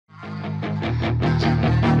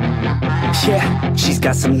Yeah, she's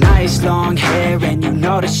got some nice long hair, and you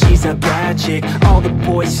know that she's a bad chick. All the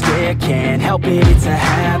boys stare, can't help it, it's a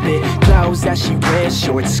habit. Clothes that she wears,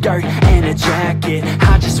 short skirt and a jacket.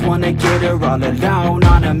 I just wanna get her all alone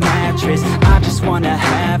on a mattress. I just wanna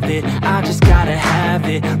have it, I just gotta have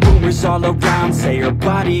it. Rumors all around say her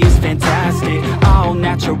body is fantastic. All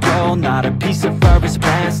natural, not a piece of fur is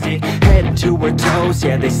plastic. Head to her toes,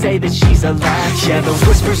 yeah, they say that she's a latch. Yeah, the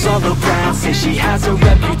whispers all around say she has a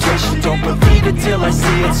reputation. Don't believe it till I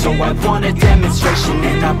see it, so I want a demonstration.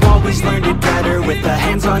 And I've always learned it better with a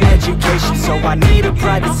hands-on education. So I need a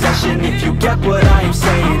private session if you get what I am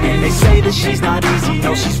saying. And they say that she's not easy,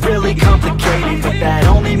 no, she's really complicated. But that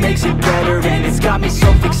only makes it better, and it's got me so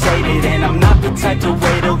fixated. And I'm not the type to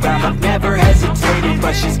wait around, I've never hesitated.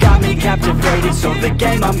 But she's got me captivated, so the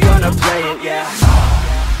game, I'm gonna play it, yeah.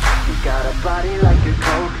 She's got a body like a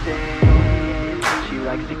coke thing. She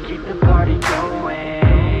likes to keep the party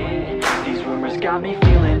going. These rumors got me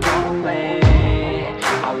feeling lonely.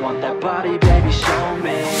 I want that body, baby, show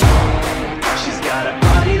me. She's got a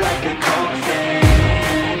body like a coke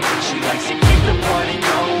thing. She likes to keep the party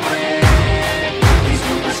going. These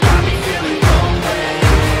rumors got me feeling lonely.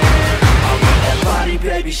 I want that body,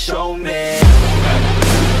 baby, show me.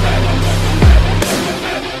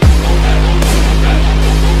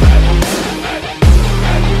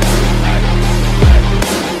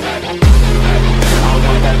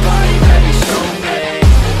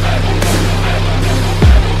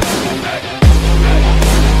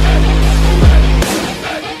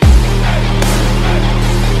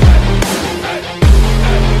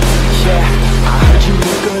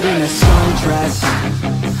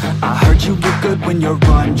 When you're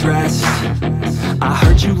undressed, I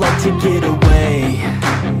heard you like to get away.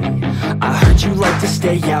 I heard you like to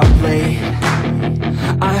stay out late.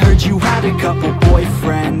 I heard you had a couple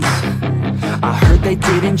boyfriends. I heard they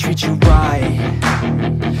didn't treat you right.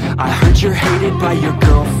 I heard you're hated by your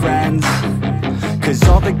girlfriends, 'cause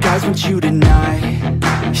all the guys want you tonight.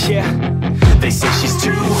 Yeah, they say she's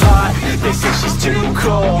too hot, they say she's too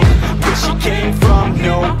cold. Where she came from,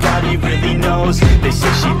 nobody really knows. They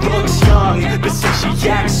say she looks young, but say she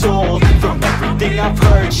acts old. From everything I've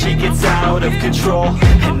heard, she gets out of control.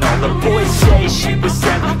 And all the boys say she was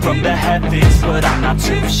sent from the heavens, but I'm not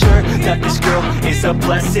too sure that this girl is a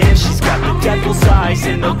blessing. She's got the devil's eyes,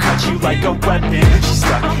 and they'll cut you like a weapon. She's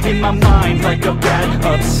stuck in my mind like a bad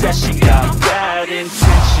obsession. Got bad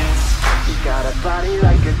intentions. She's got a body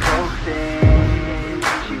like a coke thing.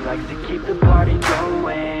 She likes to keep the party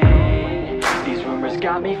going. These rumors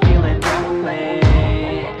got me feeling lonely.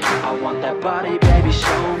 I want that body, baby,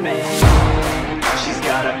 show me. She's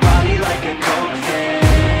got a body like a coke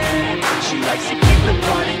thing. She likes to keep the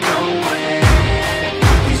party going.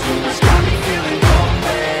 These rumors got me feeling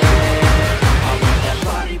lonely. I want that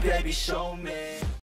body, baby, show me.